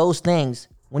with those things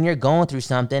when you're going through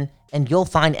something, and you'll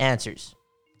find answers.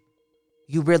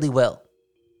 You really will.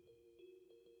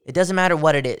 It doesn't matter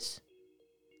what it is.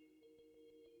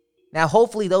 Now,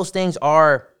 hopefully those things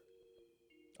are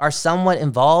somewhat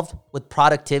involved with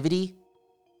productivity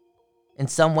in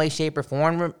some way, shape, or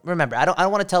form. Remember, I don't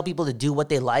want to tell people to do what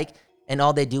they like and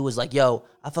all they do is like, yo,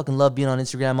 I fucking love being on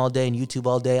Instagram all day and YouTube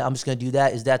all day. I'm just going to do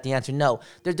that. Is that the answer? No.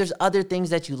 There's other things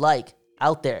that you like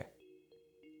out there.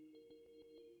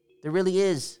 There really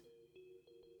is.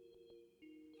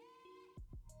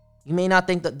 You may not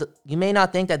think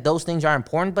that those things are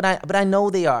important, but I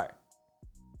know they are.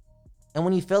 And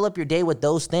when you fill up your day with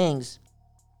those things,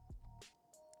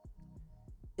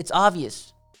 it's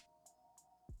obvious.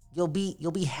 You'll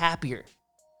be happier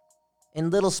in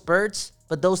little spurts,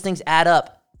 but those things add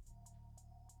up.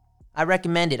 I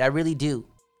recommend it. I really do.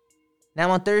 Now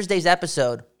on Thursday's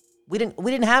episode, we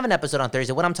didn't have an episode on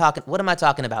Thursday. What am I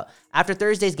talking about? After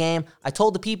Thursday's game, I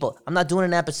told the people I'm not doing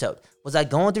an episode. Was I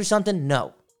going through something?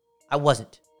 No, I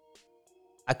wasn't.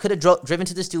 I could have driven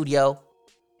to the studio,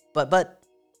 but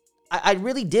I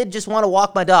really did just want to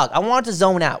walk my dog. I wanted to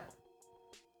zone out.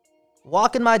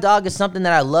 Walking my dog is something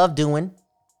that I love doing.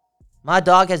 My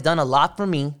dog has done a lot for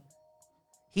me.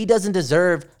 He doesn't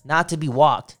deserve not to be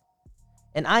walked.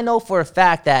 And I know for a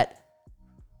fact that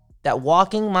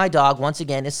walking my dog, once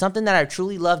again, is something that I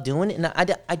truly love doing, and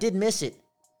I did miss it.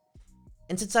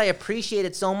 And since I appreciate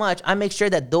it so much, I make sure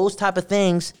that those type of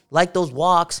things, like those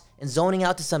walks and zoning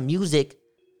out to some music,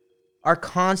 are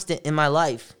constant in my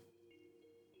life.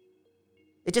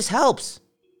 It just helps.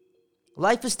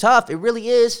 Life is tough. It really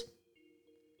is.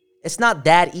 It's not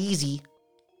that easy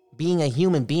being a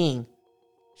human being.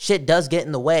 Shit does get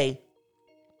in the way.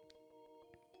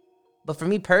 But for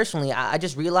me personally, I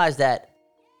just realized that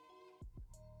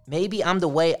maybe I'm the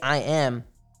way I am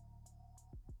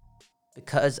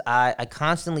because I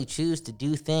constantly choose to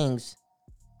do things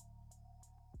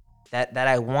that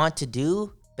I want to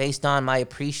do based on my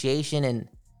appreciation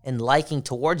and liking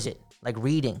towards it, like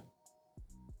reading,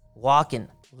 walking,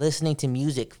 listening to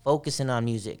music, focusing on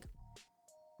music,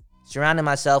 surrounding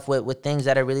myself with things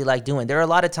that I really like doing. There's a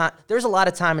lot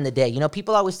of time in the day. You know,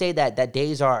 people always say that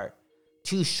days are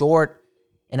too short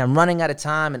and I'm running out of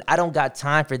time and I don't got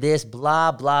time for this,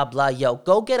 blah, blah, blah. Yo,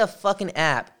 go get a fucking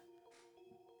app.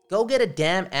 Go get a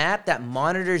damn app that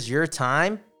monitors your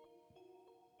time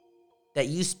that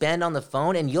you spend on the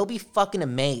phone and you'll be fucking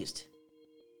amazed.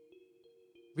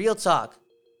 Real talk.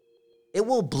 It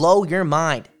will blow your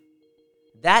mind.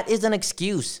 That is an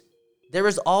excuse. There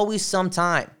is always some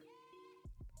time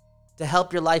to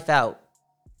help your life out.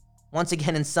 Once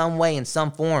again, in some way, in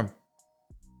some form.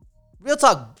 Real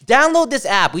talk, download this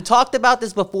app. We talked about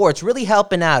this before. It's really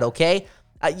helping out, okay?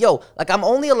 I'm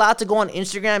only allowed to go on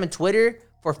Instagram and Twitter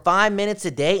for 5 minutes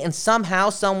a day, and somehow,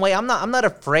 some way, I'm not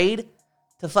afraid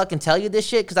to fucking tell you this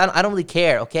shit because I don't really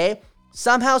care, okay?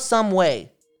 Somehow, some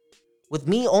way, with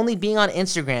me only being on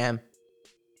Instagram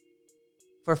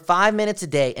for 5 minutes a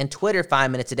day and Twitter 5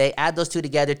 minutes a day, add those two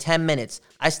together, 10 minutes.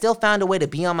 I still found a way to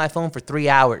be on my phone for 3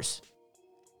 hours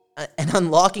and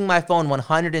unlocking my phone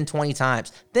 120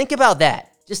 times. Think about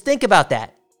that. Just think about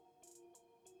that.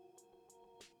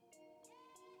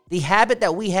 The habit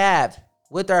that we have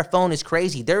with our phone is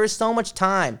crazy. There is so much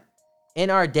time in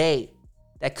our day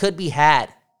that could be had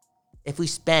if we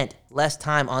spent less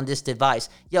time on this device.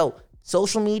 Yo,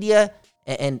 social media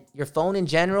and your phone in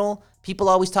general, people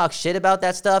always talk shit about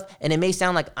that stuff, and it may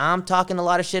sound like I'm talking a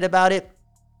lot of shit about it,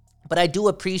 but I do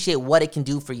appreciate what it can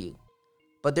do for you.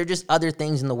 but they're just other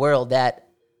things in the world that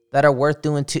are worth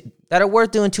doing too, that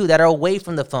are away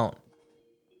from the phone.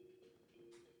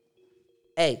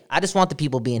 Hey, I just want the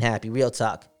people being happy, real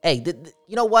talk. Hey,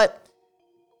 you know what?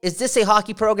 Is this a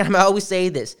hockey program? I always say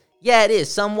this. Yeah, it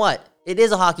is, somewhat. It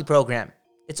is a hockey program.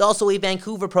 It's also a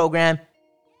Vancouver program.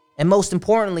 And most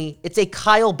importantly, it's a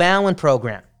Kyle Bowen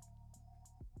program.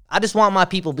 I just want my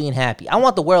people being happy. I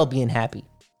want the world being happy.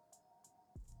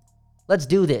 Let's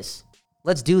do this.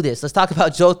 Let's talk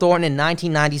about Joe Thornton in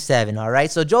 1997, all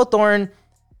right? So Joe Thornton,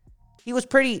 he was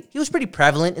pretty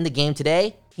prevalent in the game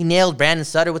today. He nailed Brandon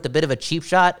Sutter with a bit of a cheap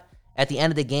shot at the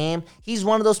end of the game. He's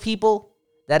one of those people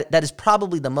that is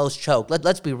probably the most choked.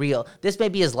 Let's be real. This may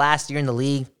be his last year in the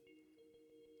league.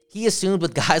 He assumed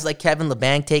with guys like Kevin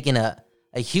Labanc taking a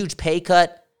huge pay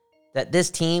cut that this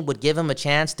team would give him a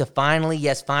chance to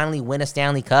finally win a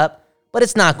Stanley Cup. But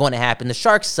it's not going to happen. The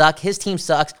Sharks suck. His team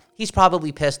sucks. He's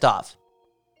probably pissed off.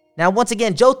 Now, once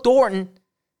again, Joe Thornton,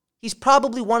 he's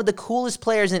probably one of the coolest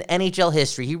players in NHL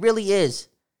history. He really is.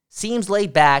 Seems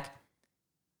laid back.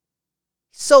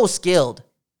 So skilled.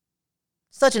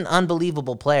 Such an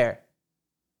unbelievable player.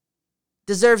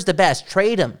 Deserves the best.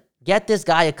 Trade him. Get this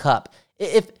guy a cup.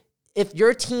 If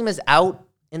your team is out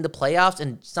in the playoffs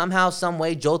and somehow, some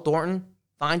way, Joe Thornton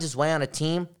finds his way on a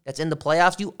team that's in the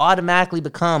playoffs, you automatically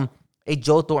become a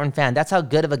Joe Thornton fan. That's how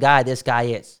good of a guy this guy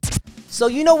is. So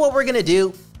you know what we're going to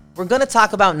do? We're going to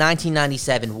talk about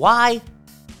 1997. Why?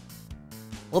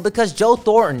 Well, because Joe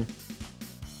Thornton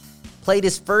played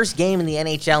his first game in the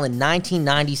NHL in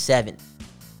 1997.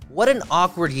 What an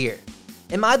awkward year.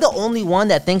 Am I the only one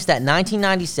that thinks that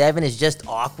 1997 is just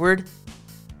awkward?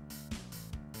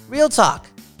 Real talk.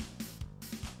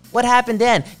 What happened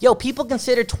then? Yo, people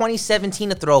consider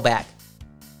 2017 a throwback.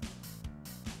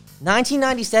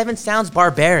 1997 sounds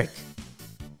barbaric.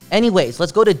 Anyways,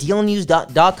 let's go to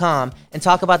dealnews.com and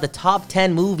talk about the top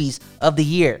 10 movies of the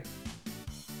year.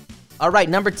 All right,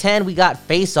 number 10, we got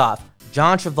Face Off.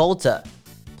 John Travolta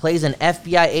plays an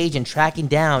FBI agent tracking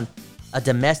down a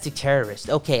domestic terrorist.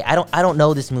 Okay, I don't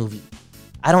know this movie.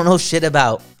 I don't know shit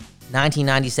about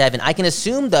 1997. I can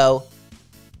assume, though,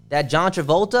 that John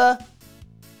Travolta,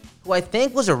 who I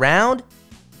think was around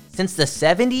since the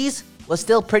 70s, was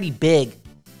still pretty big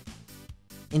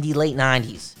in the late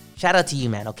 90s. Shout out to you,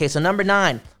 man. Okay, so number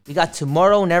 9, we got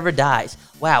Tomorrow Never Dies.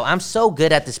 Wow, I'm so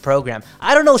good at this program.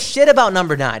 I don't know shit about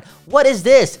number 9. What is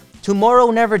this? Tomorrow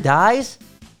Never Dies?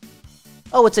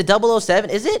 Oh, it's a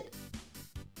 007, is it?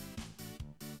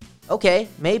 Okay,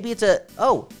 maybe it's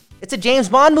a James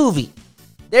Bond movie.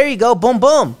 There you go, boom,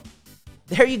 boom.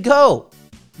 There you go.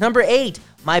 Number 8,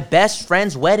 My Best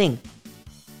Friend's Wedding.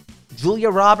 Julia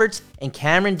Roberts and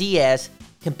Cameron Diaz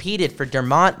competed for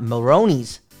Dermot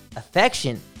Mulroney's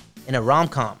affection in a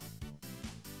rom-com.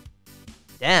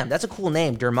 Damn, that's a cool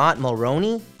name, Dermot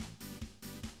Mulroney.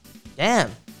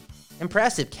 Damn,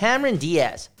 impressive. Cameron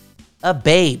Diaz, a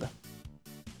babe.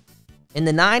 In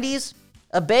the 90s,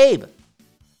 a babe.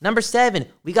 Number 7,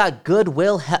 we got Good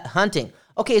Will Hunting.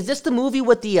 Okay, is this the movie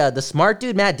with the smart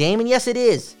dude, Matt Damon? Yes, it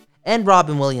is. And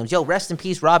Robin Williams. Yo, rest in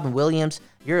peace, Robin Williams.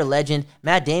 You're a legend.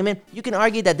 Matt Damon, you can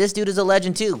argue that this dude is a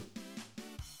legend too.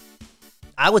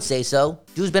 I would say so.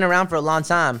 Dude's been around for a long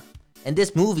time. And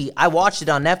this movie, I watched it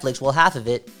on Netflix, well, half of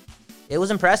it. It was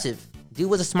impressive. Dude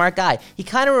was a smart guy. He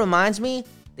kind of reminds me,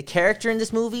 the character in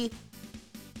this movie,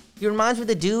 he reminds me of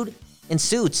the dude in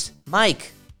Suits,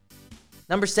 Mike.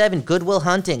 Number 7, Good Will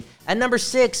Hunting. At number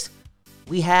 6,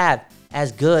 we have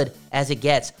As Good as It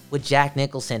Gets with Jack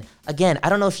Nicholson. Again, I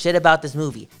don't know shit about this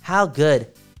movie. How good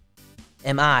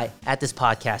am I at this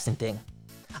podcasting thing?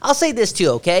 I'll say this too,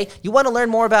 okay? You want to learn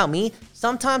more about me?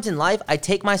 Sometimes in life, I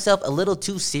take myself a little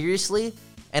too seriously,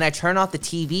 and I turn off the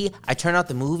TV, I turn off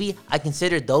the movie. I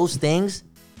consider those things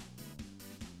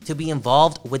to be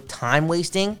involved with time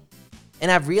wasting,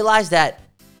 and I've realized that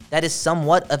is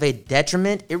somewhat of a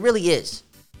detriment. It really is.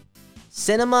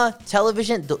 Cinema,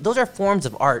 television, those are forms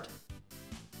of art,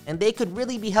 and they could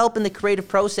really be helping the creative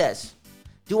process.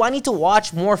 Do I need to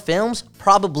watch more films?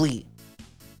 Probably.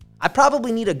 I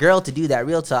probably need a girl to do that,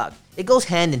 real talk. It goes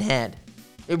hand in hand.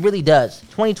 It really does.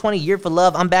 2020, year for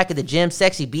love. I'm back at the gym.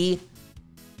 Sexy B.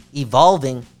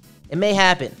 Evolving. It may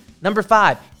happen. Number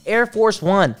 5, Air Force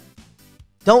One.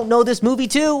 Don't know this movie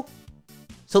too?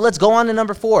 So let's go on to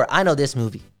number 4. I know this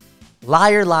movie.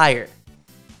 Liar, Liar.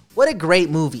 What a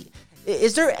great movie.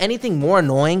 Is there anything more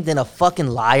annoying than a fucking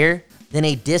liar? Than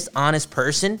a dishonest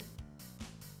person?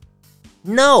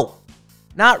 No.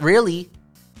 Not really.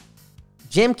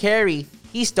 Jim Carrey,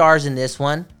 he stars in this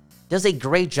one, does a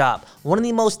great job. One of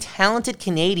the most talented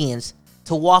Canadians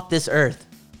to walk this earth,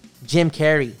 Jim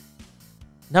Carrey.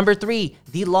 Number 3,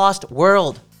 The Lost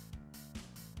World.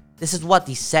 This is what,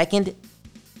 the second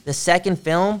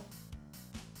film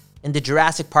in the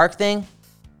Jurassic Park thing?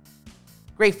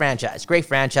 Great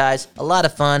franchise. A lot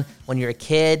of fun when you're a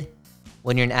kid,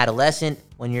 when you're an adolescent,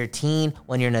 when you're a teen,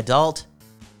 when you're an adult.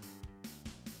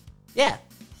 Yeah,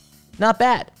 not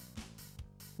bad.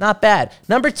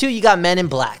 Number 2, you got Men in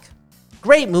Black.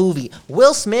 Great movie.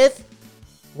 Will Smith,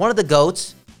 one of the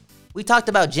GOATs. We talked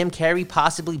about Jim Carrey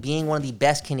possibly being one of the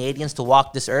best Canadians to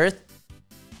walk this earth.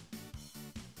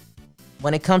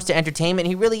 When it comes to entertainment,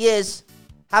 he really is.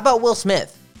 How about Will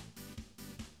Smith?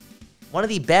 One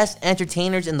of the best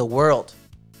entertainers in the world.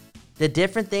 The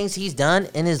different things he's done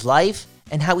in his life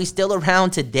and how he's still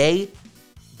around today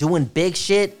doing big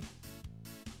shit.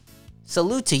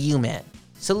 Salute to you, man.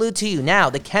 Salute to you.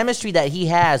 Now, the chemistry that he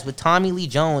has with Tommy Lee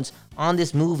Jones on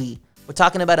this movie. We're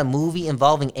talking about a movie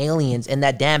involving aliens and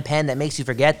that damn pen that makes you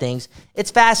forget things.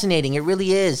 It's fascinating. It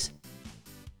really is.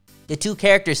 The two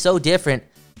characters so different,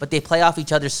 but they play off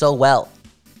each other so well.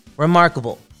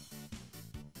 Remarkable.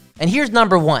 And here's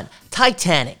number 1,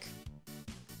 Titanic.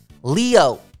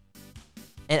 Leo.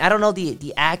 And I don't know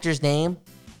the actor's name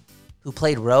who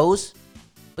played Rose,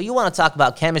 but you want to talk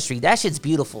about chemistry. That shit's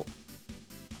beautiful.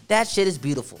 That shit is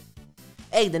beautiful.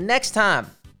 Hey, the next time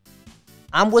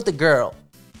I'm with a girl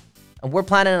and we're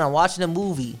planning on watching a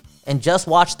movie and just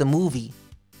watch the movie,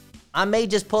 I may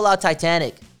just pull out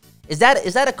Titanic. Is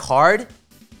that a card?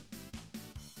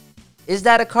 Is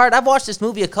that a card? I've watched this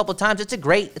movie a couple times. It's a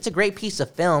great piece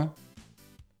of film.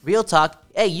 Real talk.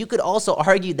 Hey, you could also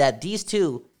argue that these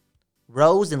two,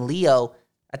 Rose and Leo,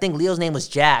 I think Leo's name was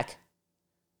Jack,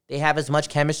 they have as much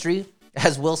chemistry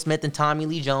as Will Smith and Tommy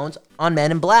Lee Jones on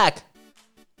Men in Black.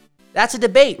 That's a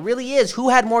debate, really is. Who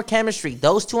had more chemistry?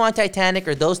 Those two on Titanic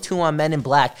or those two on Men in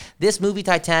Black? This movie,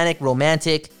 Titanic,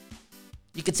 romantic.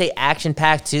 You could say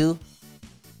action-packed too.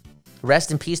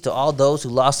 Rest in peace to all those who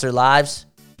lost their lives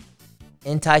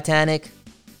in Titanic.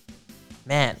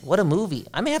 Man, what a movie.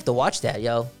 I may have to watch that,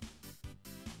 yo.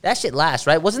 That shit lasts,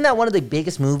 right? Wasn't that one of the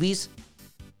biggest movies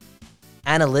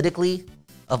analytically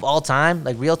of all time?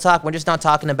 Like, real talk, we're just not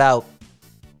talking about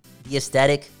the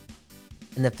aesthetic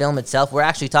in the film itself. We're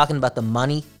actually talking about the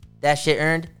money that shit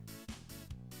earned.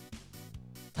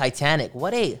 Titanic,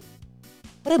 what a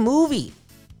movie.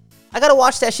 I gotta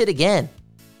watch that shit again.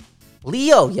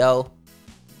 Leo, yo.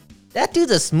 That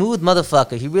dude's a smooth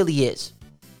motherfucker. He really is.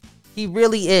 He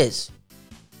really is.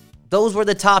 Those were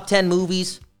the top 10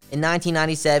 movies in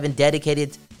 1997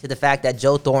 dedicated to the fact that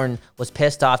Joe Thornton was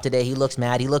pissed off today. He looks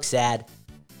mad. He looks sad.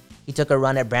 He took a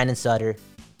run at Brandon Sutter.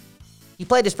 He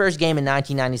played his first game in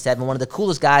 1997, one of the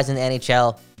coolest guys in the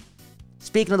NHL.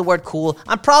 Speaking of the word cool,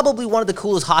 I'm probably one of the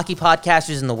coolest hockey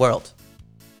podcasters in the world.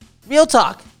 Real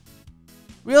talk.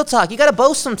 Real talk. You gotta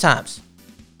boast sometimes.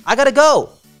 I gotta go.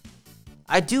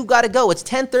 I do gotta go. It's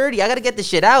 10:30. I gotta get this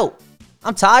shit out.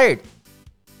 I'm tired.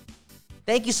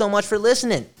 Thank you so much for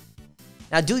listening.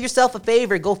 Now do yourself a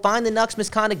favor. Go find the Nucks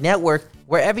Misconduct Network.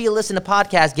 Wherever you listen to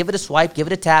podcasts, give it a swipe, give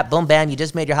it a tap. Boom, bam. You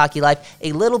just made your hockey life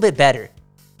a little bit better.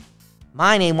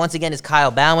 My name, once again, is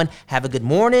Kyle Bowen. Have a good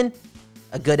morning,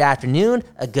 a good afternoon,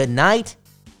 a good night.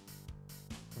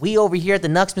 We over here at the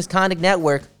Nucks Misconduct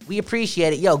Network, we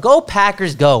appreciate it. Yo, go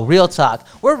Packers, go. Real talk.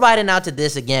 We're riding out to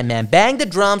this again, man. Bang the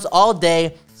drums all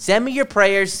day. Send me your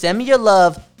prayers. Send me your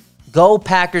love. Go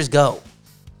Packers, go.